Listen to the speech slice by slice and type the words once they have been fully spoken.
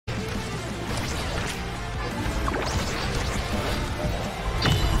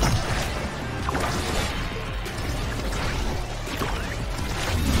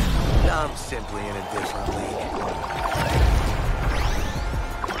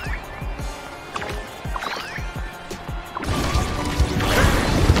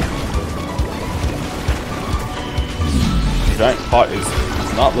giant pot is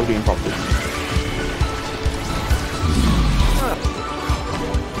not loading properly.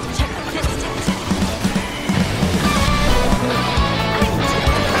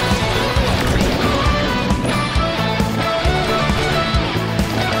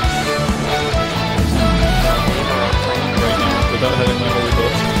 Without having my holy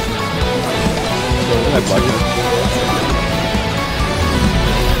book.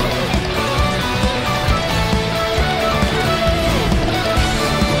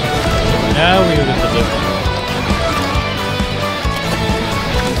 Now we get the lift.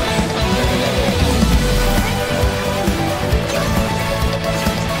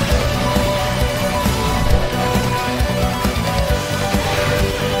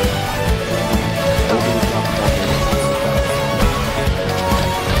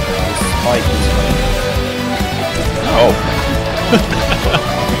 Oh.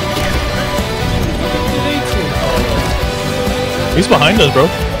 He's behind us, bro.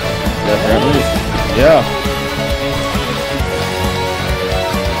 Yeah.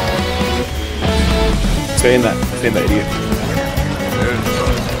 Stay in that idiot.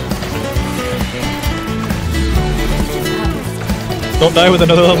 Don't die with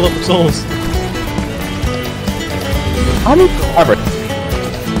another level of souls. How many?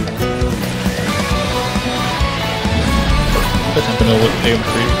 I'm gonna look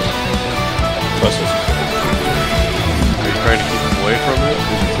AM3. Trust us. Are you trying to keep him away from it? Is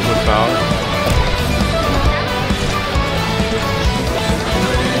it too much power?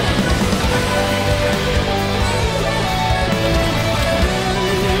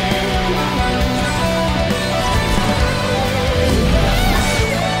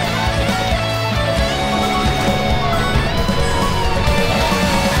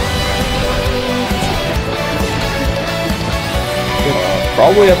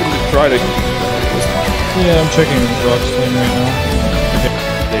 Probably having to try to. Yeah, I'm checking Rock's thing right now.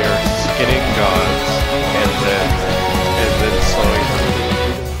 They are skinning gods and then sawing them.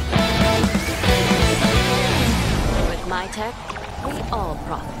 With my tech, we all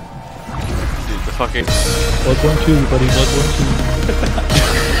profit. Dude, the fucking. Bloodborne 2, buddy, Bloodborne 2.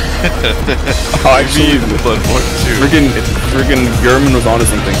 Oh, actually, Bloodborne 2. Friggin' German was onto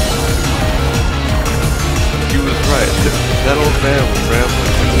something. He was right. That old man was rambling.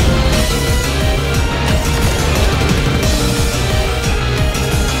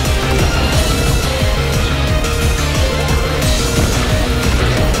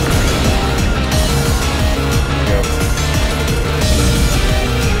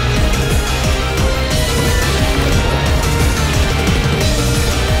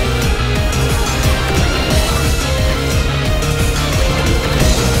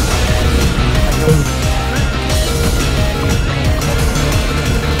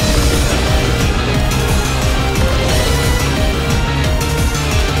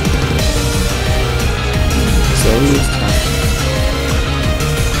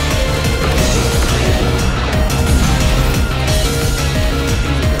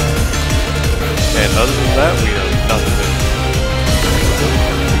 And other than that, we know nothing.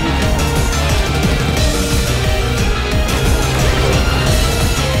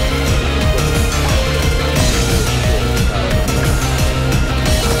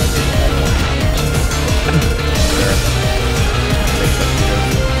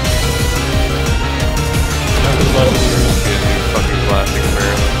 Fucking classic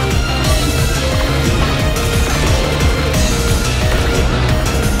Maryland.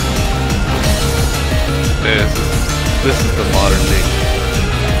 This is the modern day.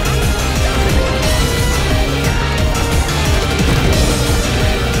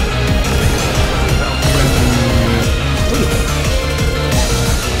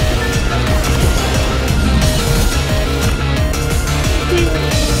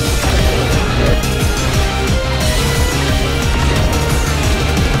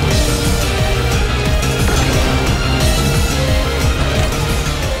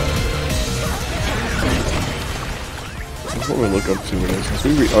 What we look up to it is.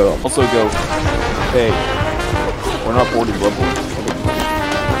 We also go, hey, we're not bored of Bloodborne.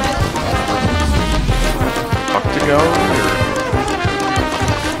 Octagon?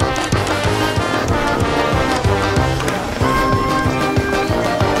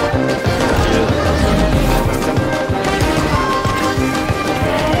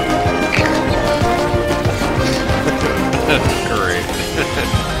 Great.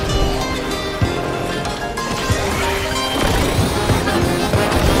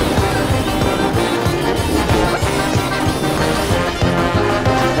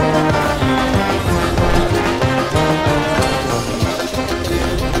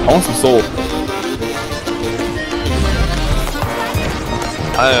 I want some soul.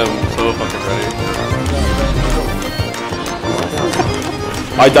 I am so fucking ready.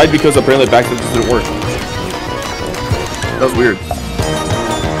 I died because apparently back then just didn't work. That was weird.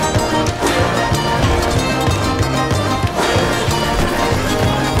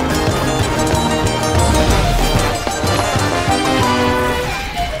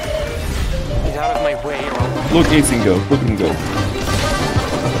 Get out of my way or I'll... Look, Ace can go. Look at him go.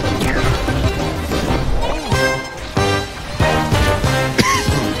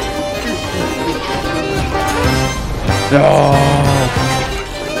 No.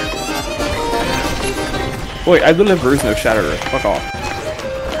 Wait, I literally have version of Shatterer. Fuck off.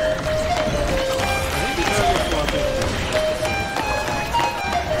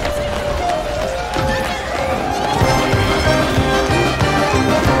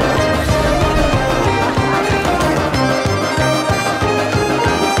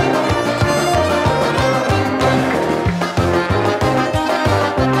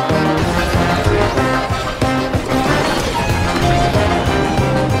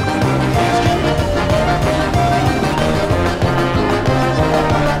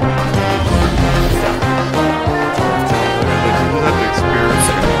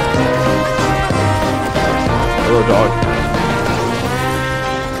 Hello, dog.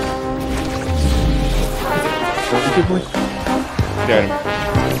 Get him.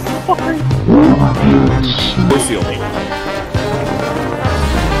 Where's the only?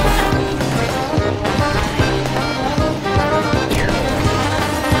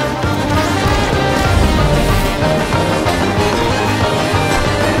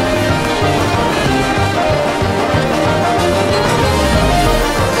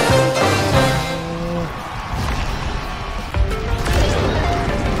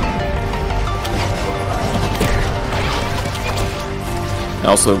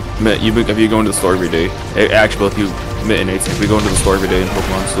 Also, if you go into the store every day, actually, if you if we go into the store every day in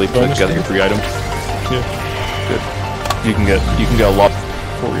Pokemon Sleep, like, get your free item. Yeah. Good. You can get a lot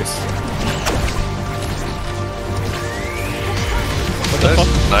glorious. What the fuck?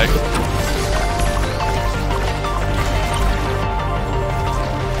 Nice.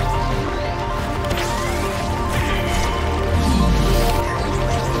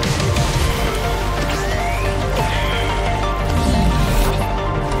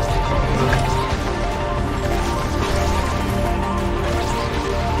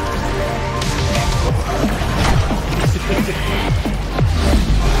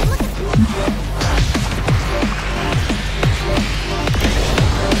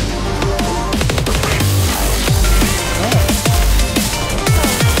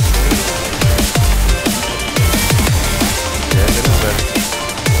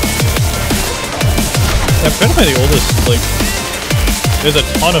 I'm trying to find the oldest, like, there's a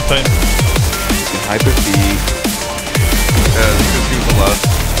ton of time. Hyper C. Yeah, this just seems a lot.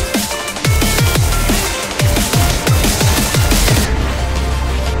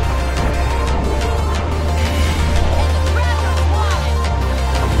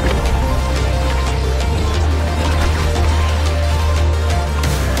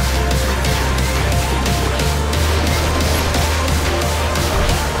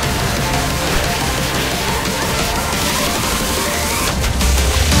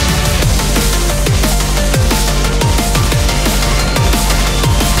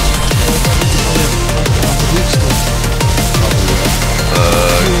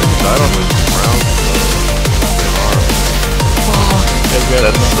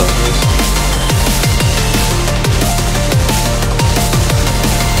 That stuff is.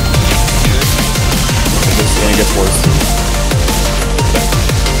 It's gonna get worse.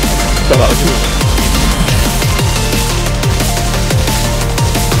 Come out.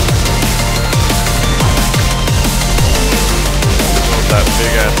 That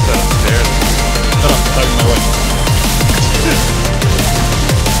big ass set of stairs. Oh, talking my way.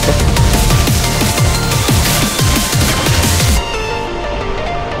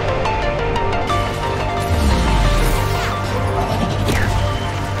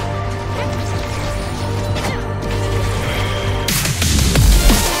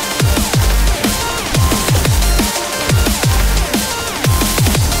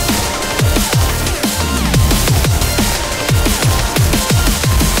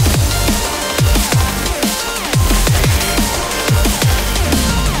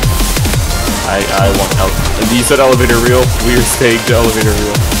 I want out. You said elevator reel. We are staying to elevator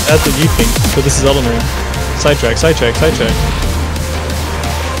reel. That's what you think, but this is Elden Ring. Sidetrack, sidetrack, sidetrack.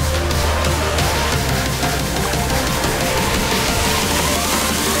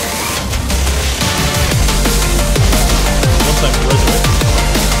 One time to resurrect.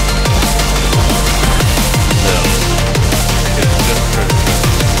 No. It's just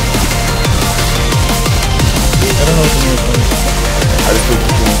critical.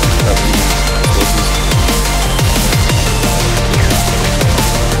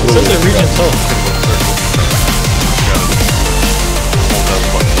 myself. Hold down the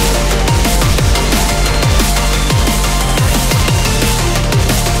button.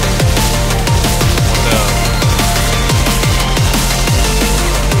 One down.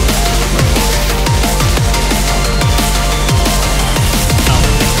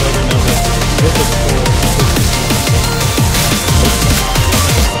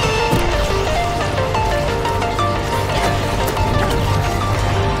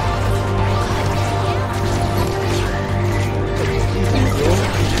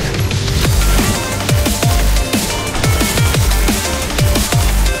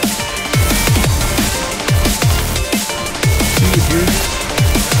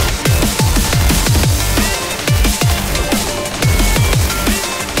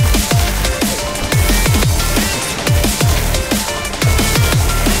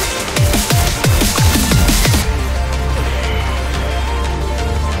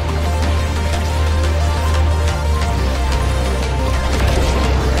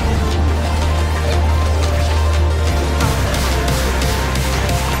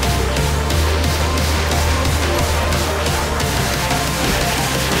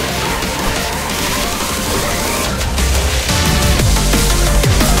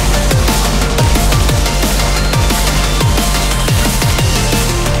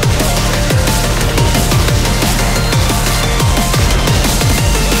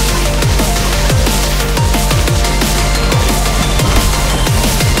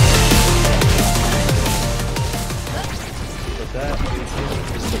 That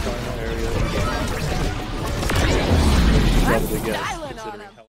is the final area of the game. Which you should probably guess, considering how